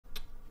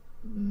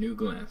new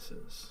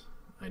glasses.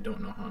 I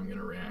don't know how I'm going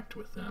to react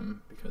with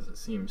them because it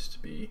seems to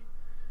be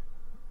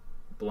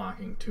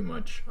blocking too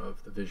much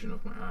of the vision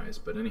of my eyes.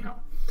 But anyhow,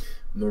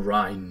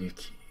 Mirai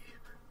Nikki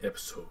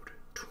episode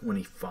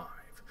 25,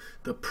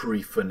 the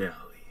pre-finale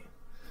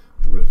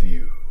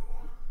review.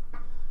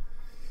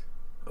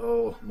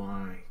 Oh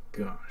my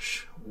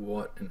gosh,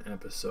 what an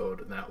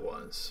episode that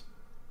was.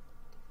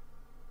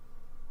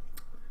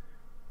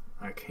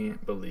 I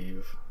can't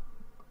believe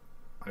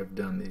I've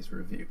done these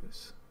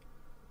reviews,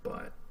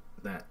 but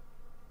that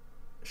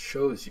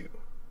shows you,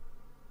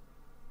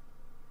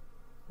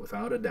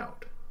 without a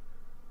doubt,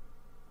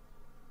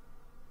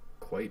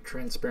 quite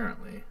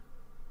transparently,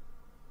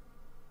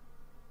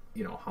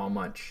 you know, how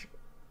much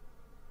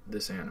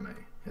this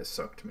anime has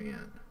sucked me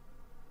in.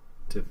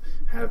 To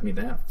have me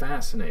that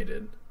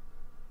fascinated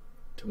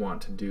to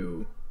want to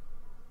do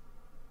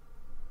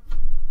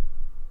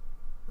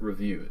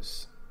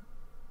reviews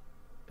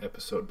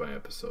episode by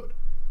episode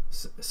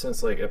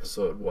since like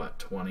episode what,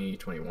 20,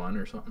 21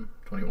 or something,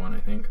 21 I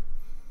think.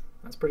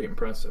 That's pretty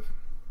impressive.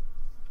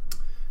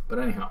 But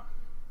anyhow,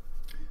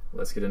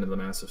 let's get into the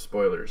massive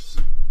spoilers.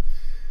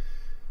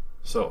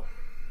 So,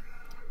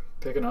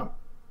 picking up,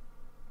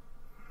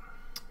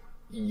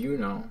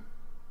 Yuno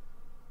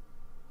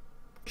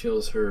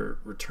kills her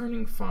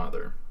returning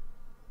father,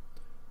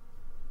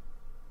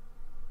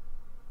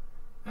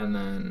 and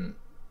then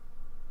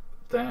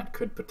that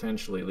could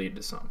potentially lead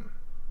to something.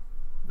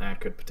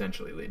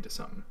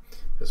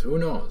 Because who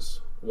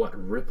knows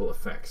what ripple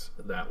effects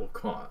that will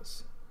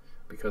cause.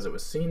 Because it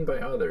was seen by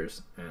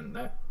others, and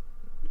that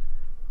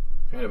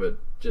kind of a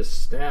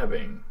just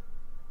stabbing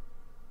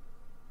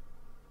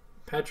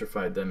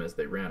petrified them as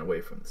they ran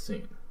away from the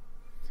scene.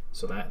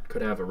 So that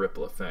could have a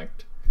ripple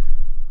effect.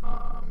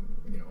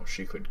 You know,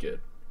 she could get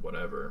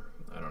whatever,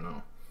 I don't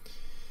know.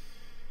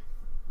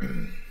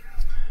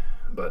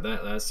 But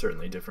that's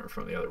certainly different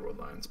from the other world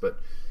lines. But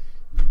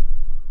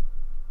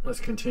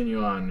let's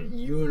continue on.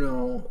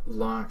 Yuno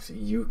locks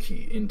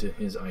Yuuki into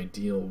his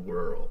ideal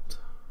world,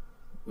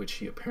 which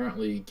he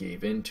apparently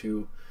gave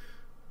into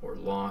or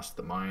lost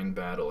the mind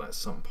battle at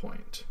some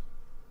point.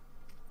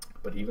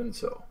 But even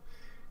so,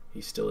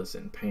 he still is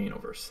in pain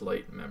over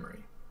slight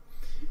memory.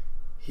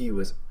 He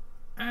was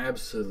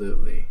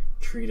absolutely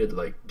treated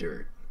like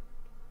dirt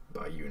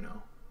by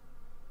Yuno.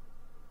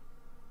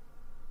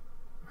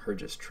 Her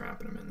just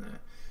trapping him in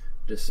that,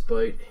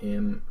 despite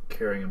him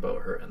caring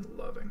about her and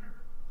loving her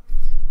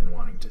and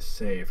wanting to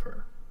save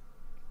her.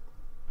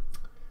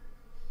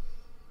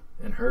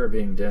 And her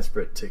being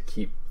desperate to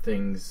keep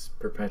things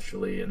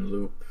perpetually in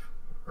loop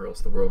or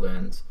else the world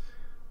ends.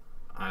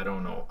 I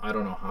don't know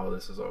how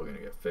this is all going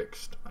to get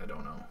fixed. I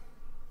don't know.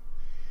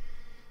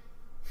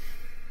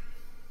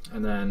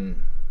 And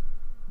then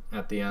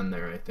at the end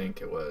there, I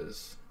think it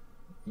was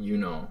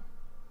Yuno.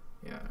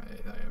 Yeah,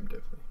 I am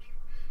definitely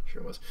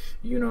sure it was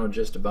Yuno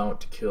just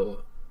about to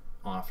kill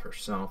off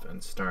herself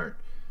and start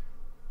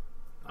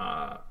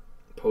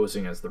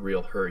posing as the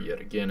real her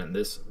yet again in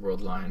this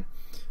world line,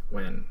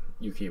 when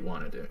Yuuki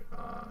wanted to,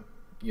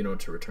 Yuno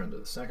to return to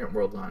the second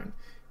world line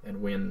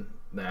and win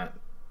that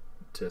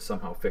to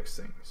somehow fix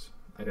things.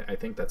 I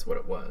think that's what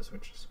it was,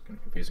 which is kind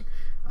of confusing.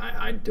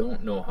 I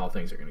don't know how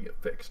things are going to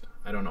get fixed.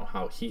 I don't know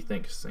how he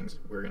thinks things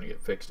were going to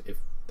get fixed if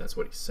that's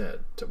what he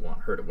said, to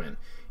want her to win.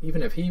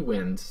 Even if he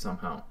wins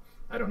somehow,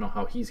 I don't know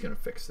how he's going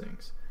to fix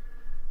things.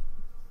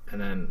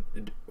 And then,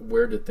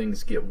 where do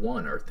things get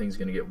won? Are things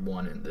going to get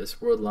won in this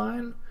world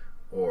line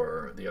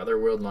or the other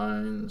world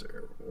lines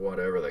or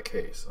whatever the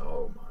case?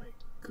 Oh my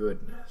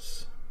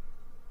goodness.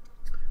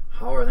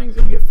 How are things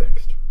going to get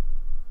fixed?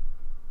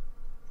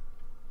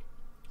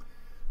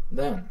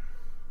 Then,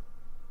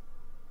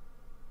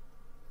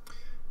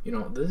 you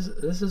know,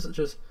 this is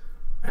just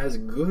as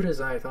good as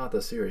I thought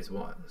the series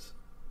was.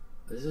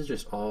 This is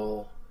just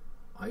all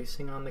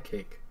icing on the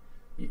cake.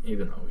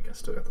 Even though we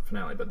still got the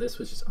finale, but this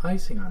was just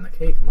icing on the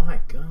cake.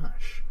 My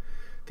gosh,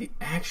 the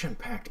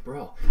action-packed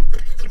brawl.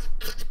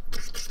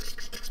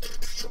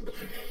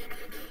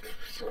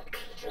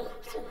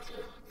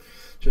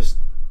 Just,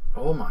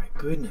 oh my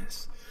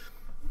goodness.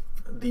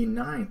 The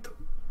ninth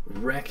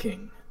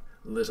wrecking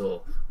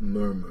little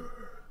Murmur.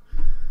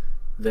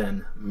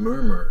 Then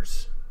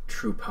Murmur's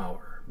true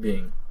power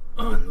being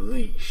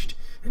unleashed,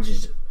 and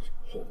just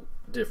whole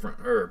different,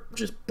 or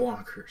just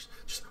bonkers.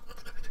 Just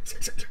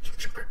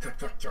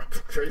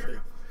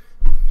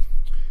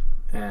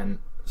and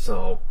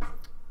so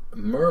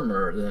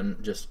Murmur then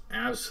just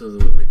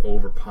absolutely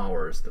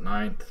overpowers the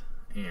ninth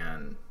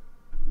and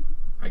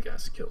I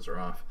guess kills her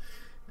off.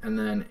 And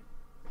then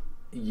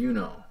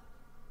Yuno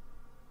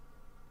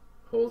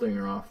holding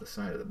her off the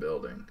side of the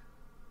building,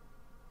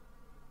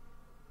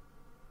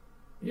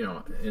 you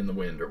know, in the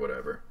wind or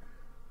whatever,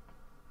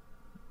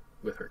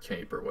 with her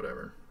cape or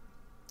whatever.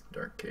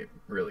 Dark cape,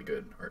 really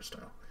good art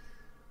style.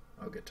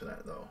 I'll get to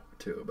that though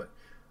too, but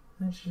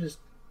then she just,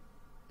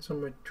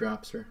 somebody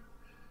drops her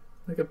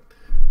like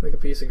a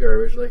piece of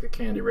garbage, like a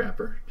candy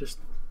wrapper. Just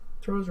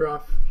throws her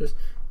off, just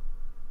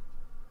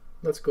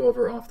lets go of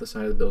her off the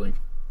side of the building,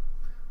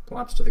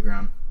 plops to the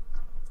ground.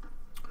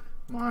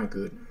 My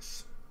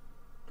goodness.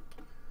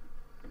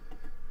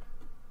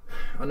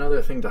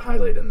 Another thing to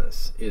highlight in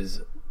this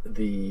is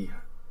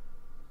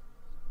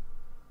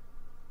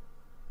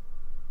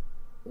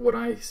what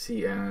I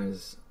see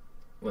as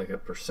like a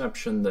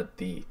perception that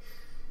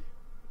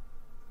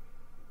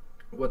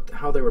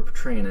how they were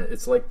portraying it,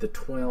 it's like the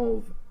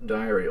 12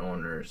 diary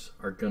owners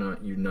are gonna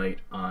unite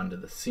onto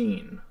the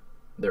scene.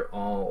 They're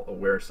all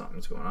aware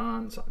something's going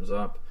on, something's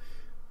up,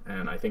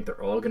 and I think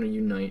they're all gonna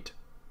unite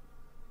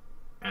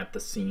at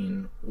the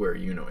scene where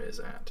Yuno is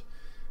at.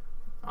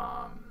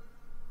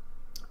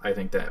 I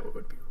think that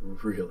would be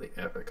really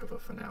epic of a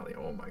finale.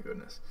 Oh my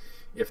goodness.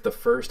 If the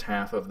first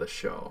half of the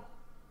show,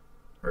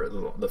 or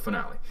the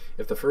finale,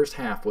 if the first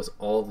half was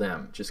all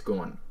them just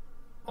going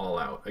all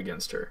out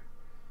against her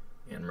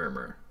and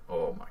Murmur,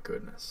 oh my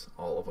goodness,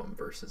 all of them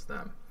versus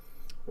them.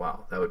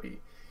 Wow, that would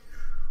be,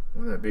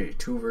 what would that be?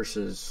 2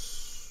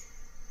 versus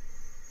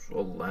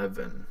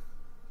 11.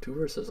 2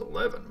 versus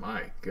 11,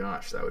 my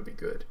gosh, that would be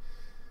good.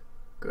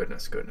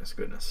 Goodness, goodness,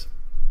 goodness.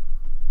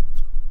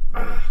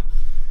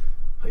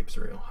 Hype's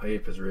real.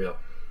 Hype is real.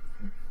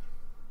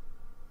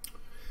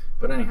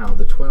 But anyhow,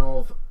 the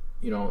 12,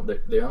 you know,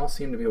 they all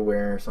seem to be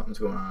aware something's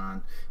going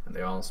on, and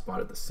they all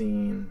spotted the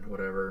scene,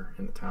 whatever,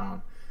 in the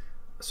town.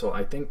 So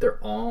I think they're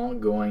all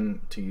going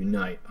to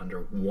unite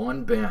under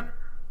one banner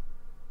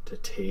to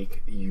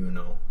take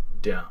Yuno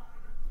down.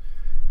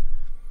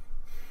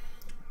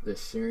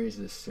 This series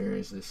is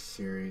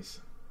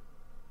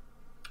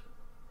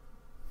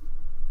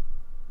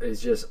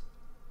just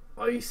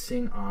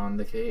icing on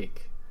the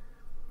cake.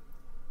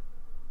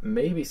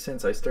 Maybe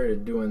since I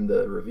started doing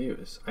the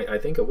reviews. I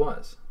think it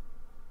was.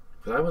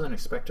 Because I wasn't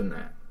expecting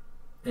that.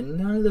 And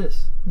none of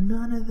this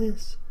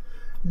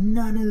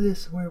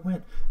where it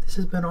went. This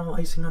has been all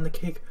icing on the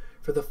cake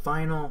for the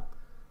final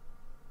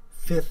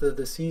 5th of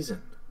the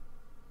season.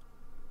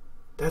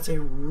 That's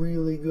a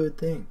really good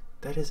thing.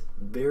 That is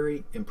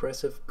very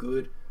impressive,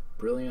 good,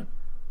 brilliant,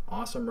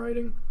 awesome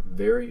writing.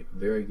 Very,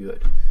 very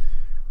good.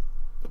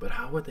 But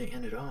how would they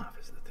end it off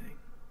is the thing.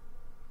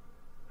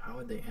 How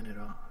would they end it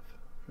off?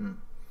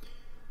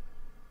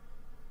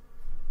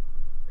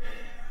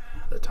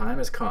 The time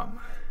has come.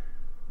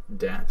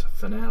 That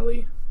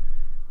finale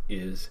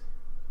is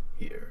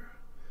here.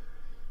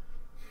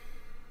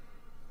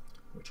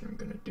 Which I'm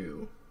going to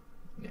do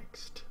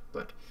next.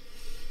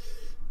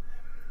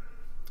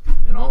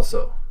 And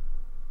also,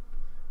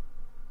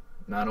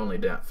 not only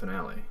that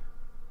finale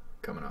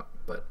coming up,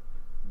 but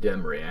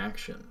dem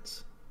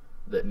reactions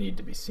that need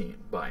to be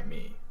seen by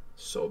me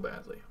so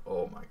badly.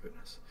 Oh my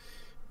goodness.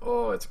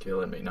 Oh, it's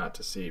killing me not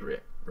to see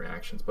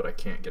reactions, but I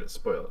can't get it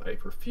spoiled. I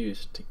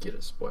refuse to get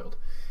it spoiled.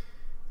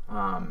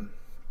 You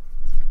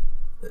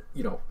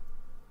know,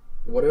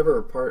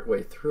 whatever part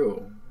way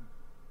through,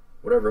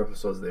 whatever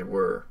episodes they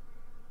were,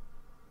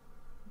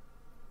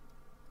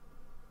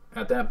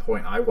 at that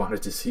point I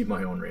wanted to see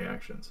my own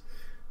reactions.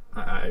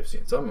 I've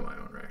seen some of my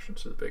own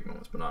reactions to the big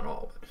moments, but not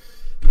all.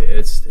 But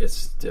it's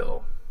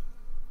still,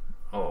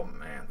 oh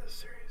man, this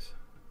series.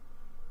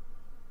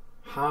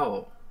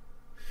 How?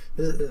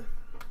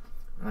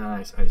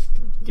 I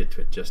get to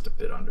it just a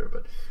bit under,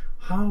 but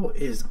how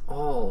is it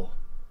all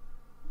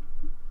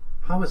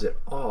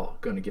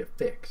going to get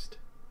fixed?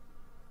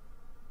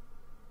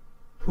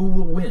 Who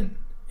will win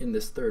in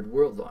this third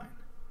world line?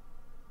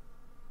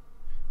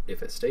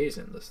 If it stays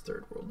in this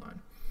third world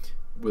line,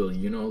 will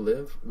Yuno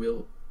live?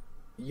 Will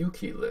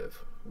Yuuki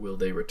live? Will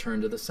they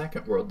return to the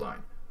second world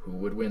line? Who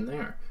would win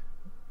there?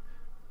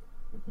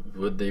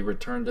 Would they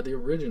return to the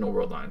original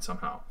world line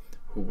somehow?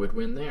 Who would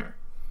win there?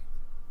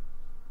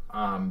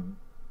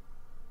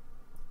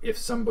 If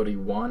somebody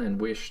won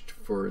and wished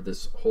for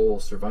this whole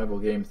survival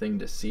game thing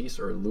to cease,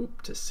 or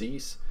loop to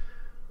cease,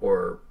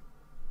 or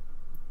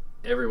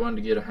everyone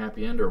to get a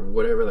happy end, or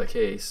whatever the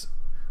case,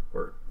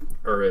 or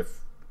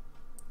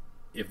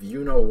if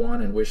Yuno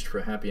won and wished for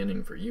a happy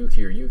ending for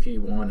Yuuki, or Yuuki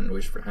won and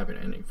wished for a happy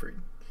ending for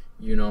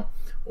Yuno,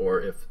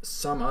 or if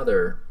some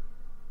other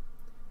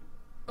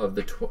of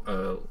the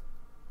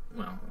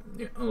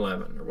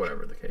 11 or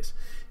whatever the case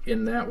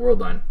in that world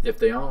line, if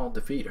they all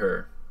defeat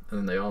her and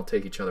then they all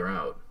take each other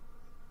out,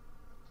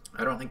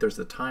 I don't think there's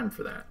the time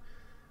for that.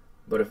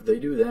 But if they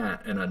do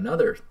that and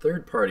another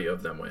third party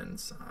of them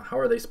wins, how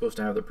are they supposed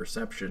to have the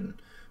perception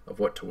of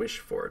what to wish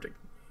for to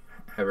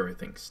have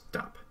everything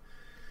stop?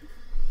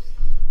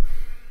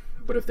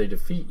 But if they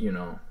defeat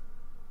Yuno,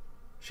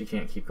 she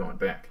can't keep going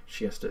back.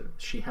 She has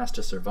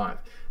to survive.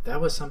 That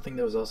was something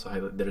that was also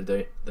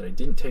highlighted that I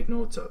didn't take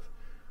notes of.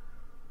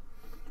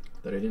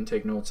 That I didn't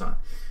take notes on.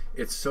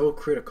 It's so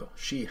critical.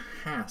 She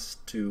has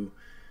to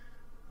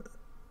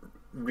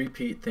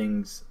repeat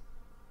things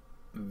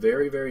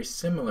very, very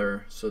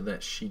similar so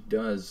that she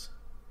does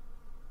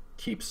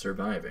keep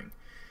surviving.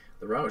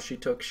 The route she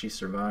took, she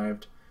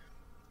survived,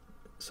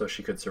 so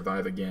she could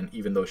survive again,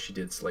 even though she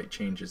did slight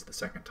changes the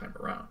second time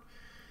around.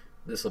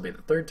 This will be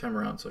the third time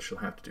around, so she'll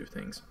have to do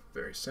things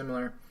very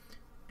similar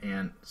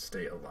and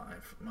stay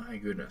alive. My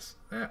goodness,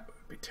 that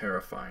would be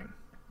terrifying.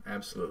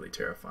 Absolutely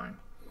terrifying.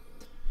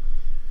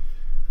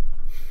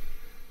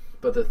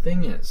 But the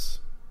thing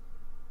is,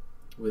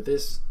 with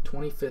this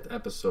 25th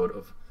episode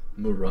of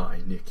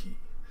Mirai Nikki,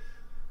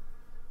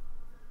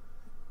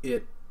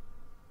 it,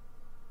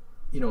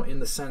 in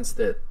the sense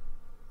that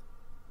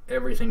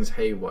everything's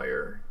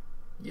haywire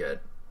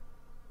yet,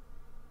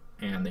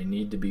 and they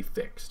need to be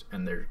fixed,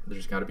 and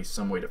there's got to be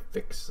some way to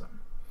fix them.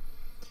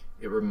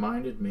 It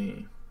reminded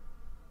me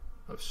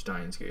of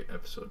Steins Gate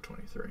episode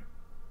 23,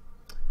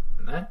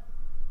 and that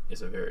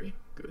is a very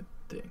good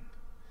thing.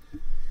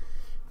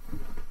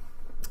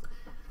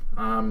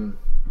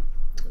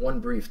 One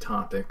brief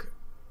topic,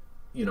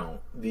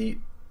 the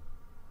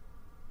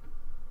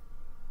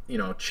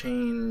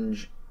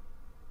change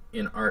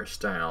in art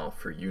style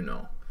for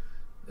Yuno,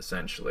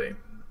 essentially,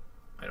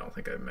 I don't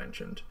think I've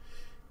mentioned,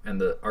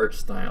 and the art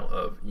style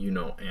of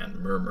Yuno and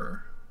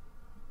Murmur,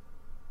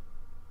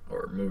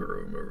 or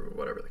Muru,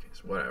 whatever the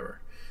case, whatever,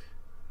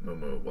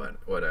 Mumu,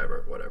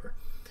 whatever,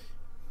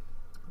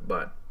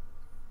 but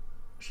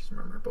she's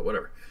Murmur, but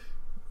whatever.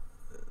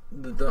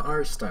 The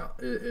art style,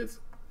 it's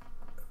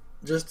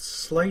just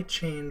slight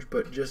change,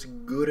 but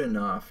just good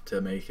enough to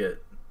make the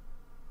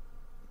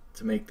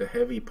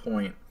heavy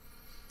point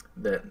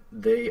that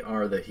they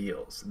are the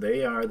heels.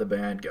 They are the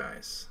bad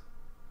guys.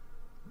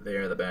 They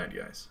are the bad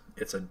guys.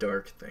 It's a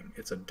dark thing.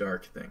 It's a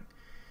dark thing.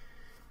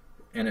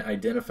 And it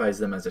identifies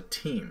them as a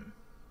team.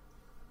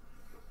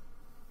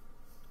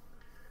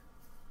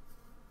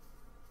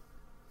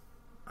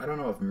 I don't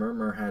know if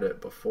Murmur had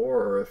it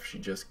before or if she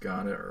just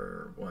got it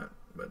or what,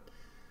 but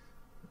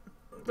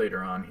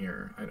later on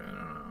here, I don't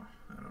know.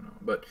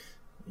 But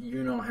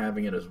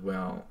having it as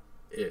well,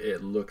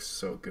 it looks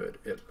so good.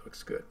 It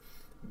looks good.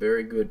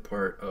 Very good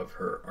part of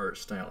her art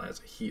style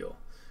as a heel.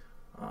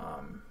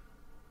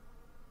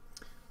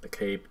 The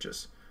cape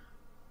just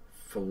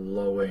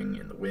flowing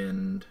in the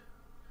wind.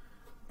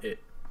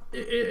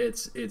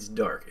 It's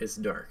dark. It's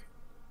dark,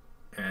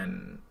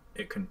 and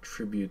it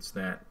contributes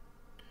that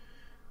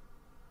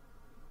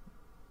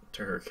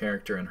to her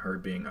character and her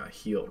being a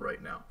heel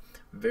right now.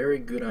 Very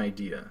good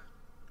idea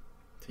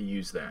to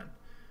use that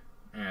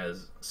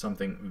as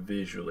something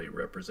visually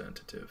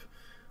representative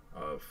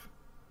of,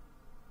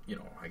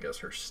 I guess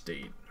her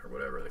state or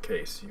whatever the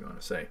case you want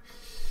to say.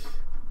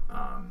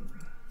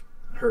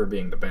 Her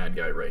being the bad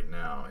guy right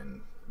now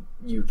and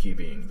Yuuki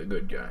being the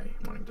good guy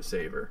wanting to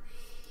save her.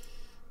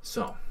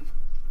 So,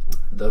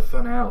 the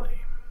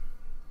finale.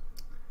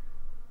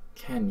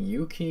 Can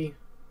Yuuki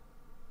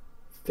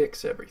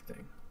fix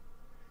everything?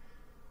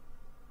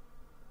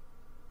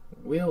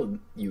 Will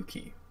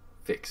Yuuki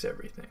fix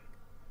everything?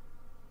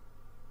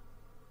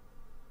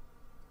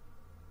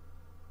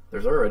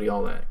 There's already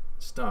all that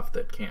stuff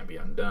that can't be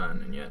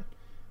undone, and yet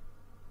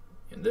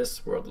in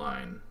this world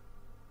line,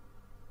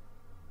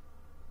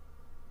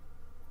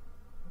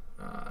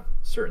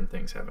 certain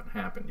things haven't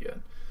happened yet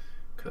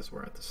because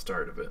we're at the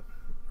start of it,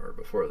 or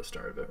before the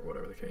start of it, or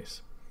whatever the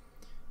case,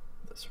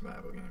 the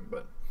survival game.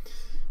 But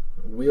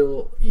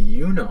will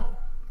Yuno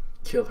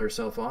kill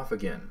herself off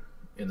again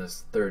in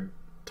this third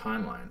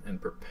timeline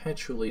and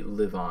perpetually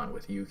live on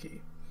with Yuuki?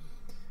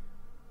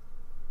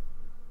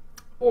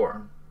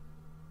 Or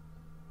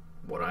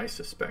what I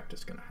suspect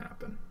is going to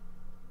happen.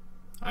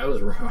 I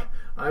was wrong.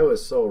 I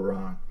was so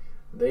wrong.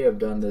 They have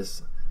done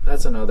this.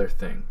 That's another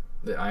thing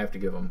that I have to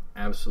give them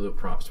absolute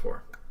props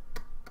for.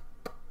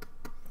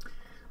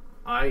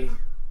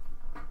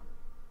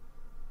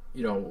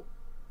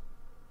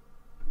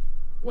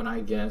 When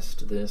I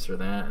guessed this or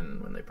that,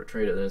 and when they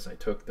portrayed it this, I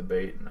took the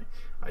bait, and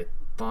I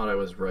thought I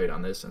was right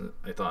on this, and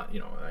I thought,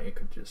 I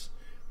could just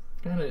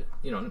kind of,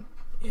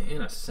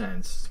 in a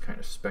sense, kind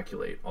of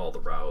speculate all the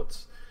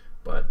routes.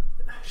 But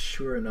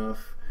sure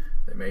enough,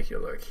 they make you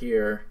look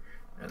here,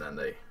 and then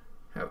they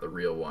have the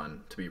real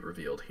one to be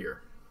revealed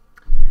here.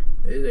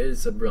 It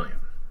is a brilliant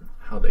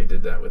how they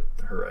did that with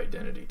her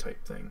identity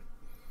type thing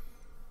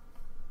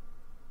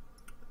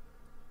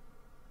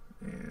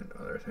and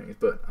other things,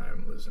 but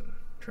I'm losing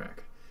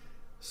track.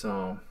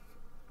 So,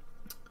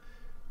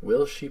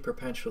 will she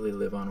perpetually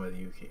live on with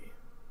Yuuki,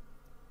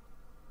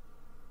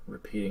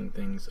 repeating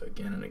things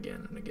again and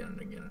again and again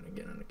and again and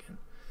again and again?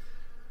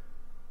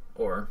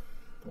 Or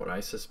what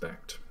I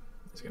suspect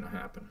is going to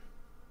happen,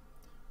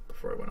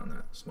 before I went on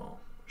that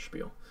small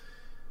spiel,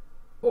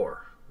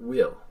 or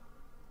will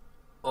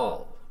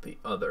all the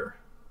other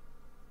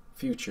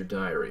future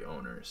diary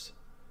owners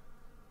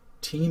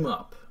team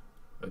up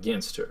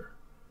against her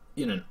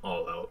in an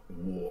all-out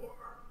war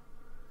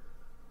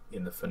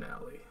in the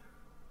finale?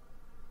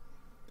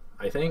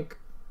 I think,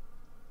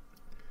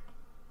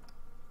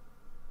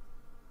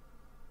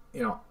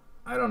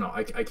 I don't know.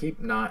 I keep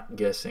not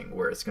guessing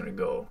where it's going to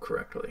go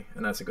correctly,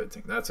 and that's a good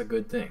thing. That's a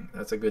good thing.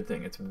 That's a good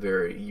thing. It's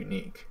very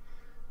unique.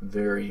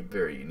 Very,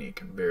 very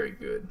unique and very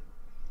good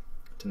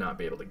to not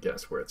be able to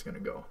guess where it's going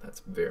to go.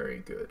 That's very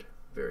good.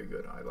 Very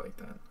good. I like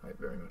that. I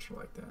very much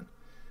like that.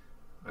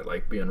 I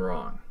like being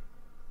wrong.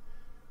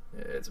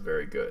 It's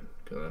very good,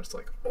 because then it's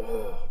like,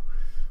 oh.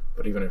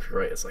 But even if you're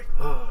right, it's like,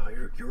 oh,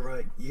 you're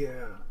right.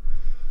 Yeah.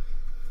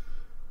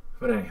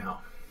 But anyhow,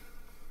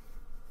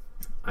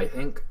 I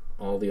think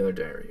all the other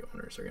diary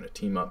owners are going to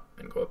team up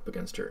and go up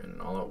against her in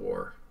an all-out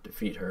war,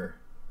 defeat her,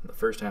 in the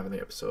first half of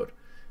the episode.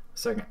 The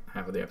second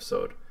half of the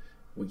episode,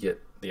 we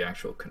get the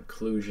actual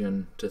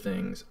conclusion to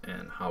things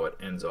and how it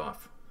ends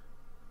off.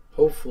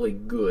 Hopefully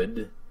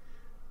good.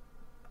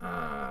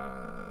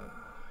 I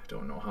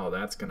don't know how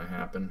that's going to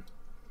happen.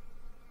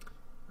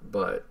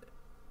 But,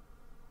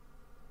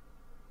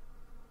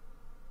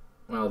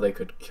 well, they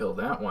could kill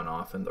that one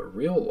off and the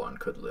real one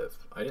could live.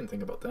 I didn't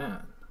think about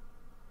that.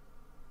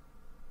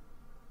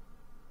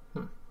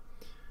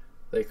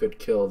 They could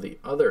kill the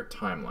other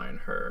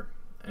timeline her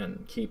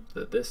and keep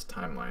this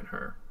timeline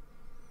her.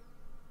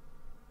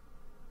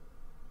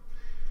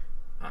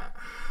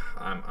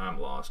 I'm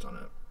lost on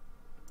it.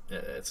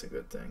 It's a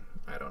good thing.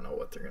 I don't know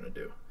what they're going to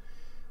do.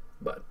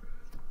 But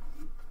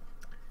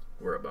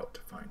we're about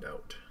to find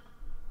out.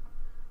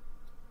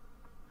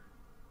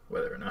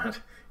 Whether or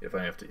not, if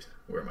I have to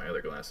wear my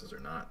other glasses or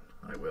not,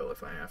 I will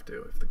if I have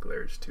to, if the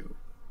glare's too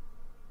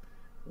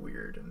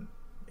weird and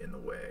in the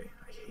way.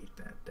 I hate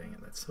that. Dang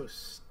it, that's so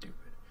stupid.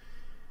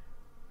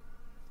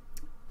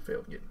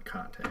 Failed getting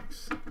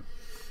contacts.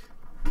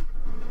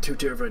 Too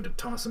terrified to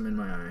toss them in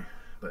my eye.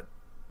 But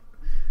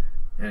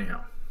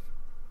anyhow,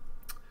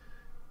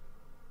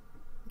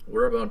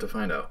 we're about to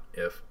find out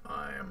if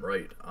I am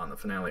right on the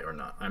finale or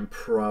not. I'm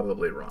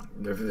probably wrong.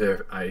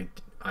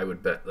 I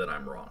would bet that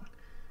I'm wrong.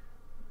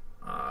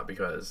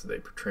 Because they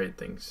portrayed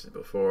things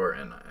before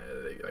and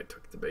I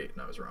took the bait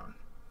and I was wrong.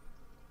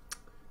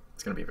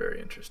 It's going to be very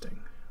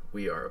interesting.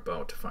 We are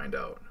about to find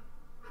out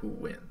who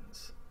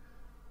wins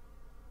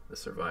the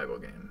survival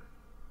game.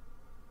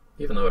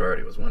 Even though it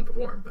already was won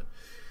before. But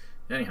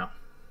anyhow,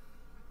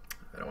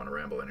 I don't want to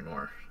ramble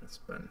anymore. It's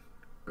been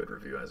a good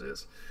review as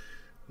is.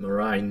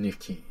 Mirai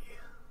Nikki,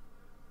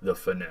 the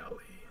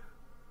finale,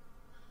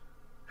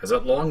 has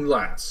at long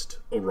last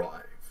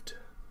arrived.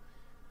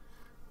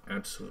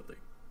 Absolutely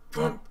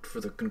pumped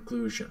for the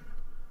conclusion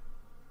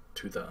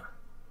to the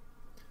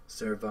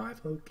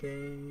survival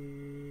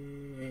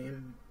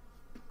game.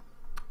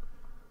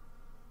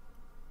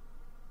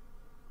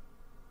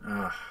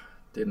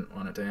 Didn't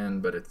want it to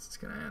end, but it's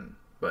gonna end.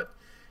 But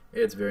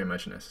it's very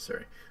much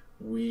necessary.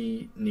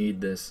 We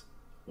need this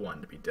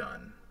one to be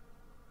done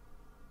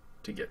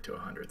to get to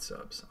 100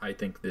 subs. I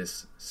think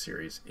this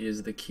series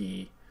is the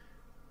key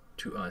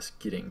to us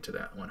getting to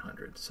that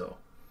 100. So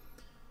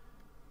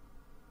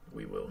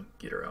we will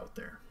get her out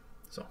there.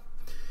 So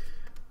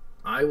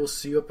I will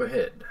see you up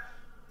ahead.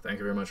 Thank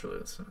you very much for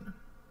listening.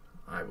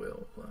 I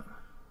will.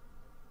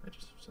 I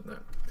just said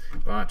that.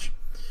 Botch.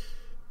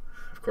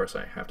 Of course,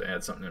 I have to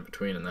add something in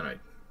between, and then I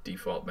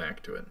default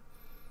back to it.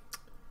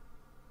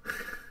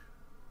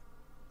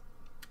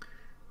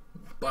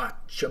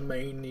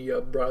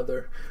 Botchamania,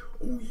 brother.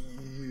 Oh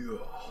yeah.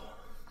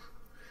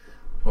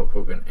 Hulk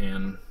Hogan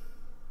and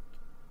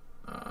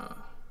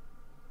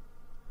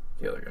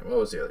the other guy. What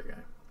was the other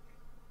guy?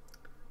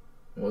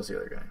 What was the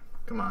other guy?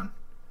 Come on.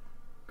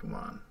 Come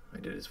on. I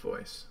did his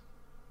voice.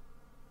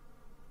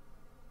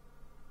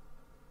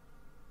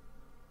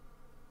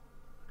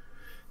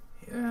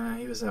 Yeah,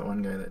 he was that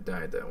one guy that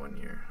died that one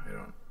year. I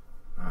don't...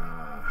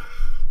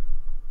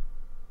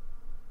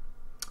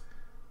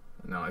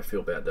 now I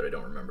feel bad that I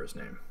don't remember his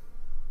name.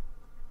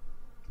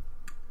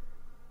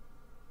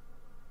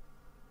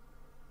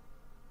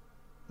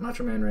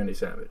 Macho Man Randy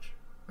Savage,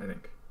 I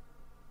think.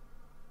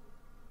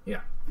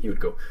 Yeah, he would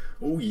go,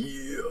 oh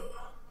yeah!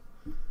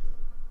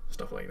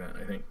 Stuff like that,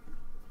 I think.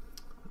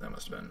 That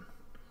must have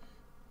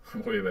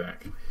been way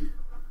back.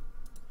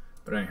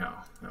 But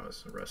anyhow, that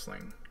was a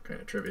wrestling kind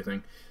of trivia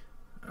thing.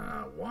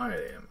 Why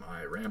am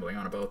I rambling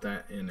on about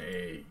that in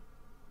a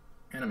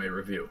anime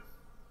review?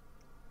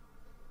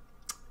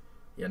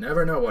 You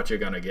never know what you're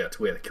gonna get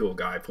with a cool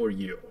guy for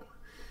you.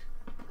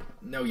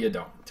 No, you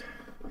don't.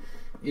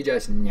 You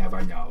just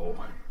never know.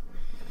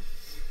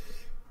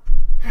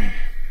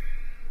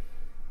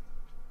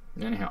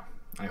 Anyhow,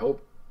 I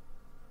hope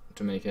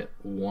to make it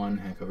one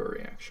heck of a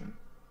reaction.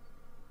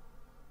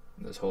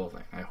 This whole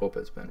thing. I hope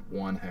it's been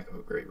one heck of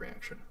a great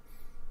reaction.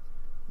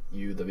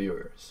 You, the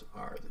viewers,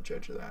 are the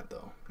judge of that,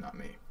 though, not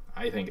me.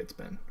 I think it's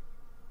been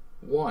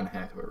one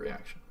heck of a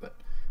reaction, but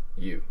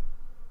you,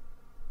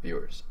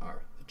 viewers,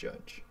 are the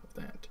judge of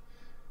that.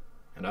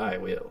 And I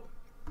will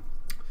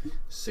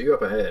see you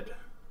up ahead.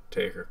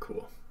 Take her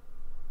cool.